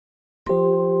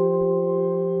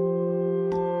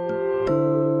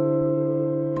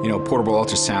Portable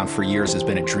ultrasound for years has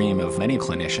been a dream of many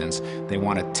clinicians. They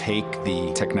want to take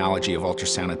the technology of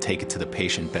ultrasound and take it to the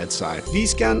patient bedside.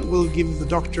 Vscan will give the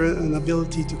doctor an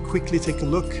ability to quickly take a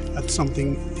look at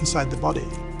something inside the body.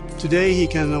 Today he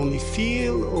can only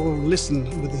feel or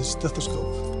listen with his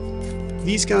stethoscope.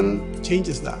 Vscan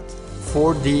changes that.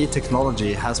 4D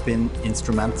technology has been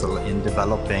instrumental in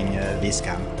developing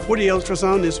Vscan. 4D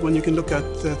ultrasound is when you can look at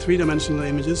three-dimensional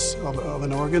images of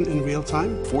an organ in real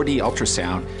time. 4D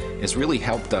ultrasound has really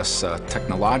helped us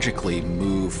technologically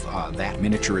move that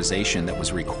miniaturization that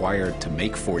was required to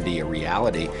make 4D a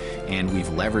reality, and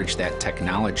we've leveraged that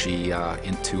technology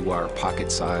into our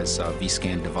pocket-size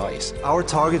Vscan device. Our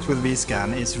target with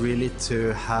Vscan is really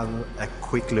to have a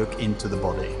quick look into the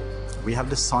body. We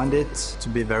have designed it to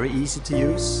be very easy to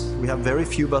use. We have very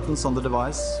few buttons on the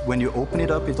device. When you open it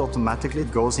up, it automatically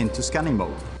goes into scanning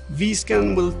mode.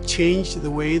 Vscan will change the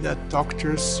way that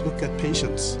doctors look at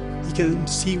patients. He can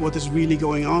see what is really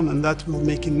going on, and that will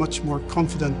make him much more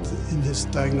confident in his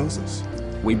diagnosis.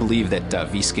 We believe that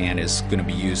Vscan is going to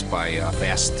be used by a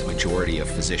vast majority of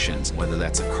physicians, whether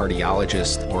that's a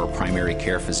cardiologist or a primary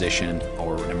care physician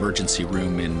or an emergency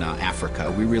room in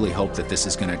Africa. We really hope that this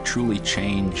is going to truly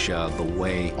change the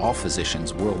way all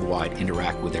physicians worldwide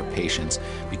interact with their patients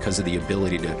because of the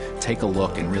ability to take a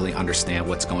look and really understand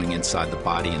what's going inside the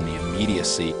body and the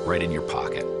immediacy right in your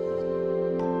pocket.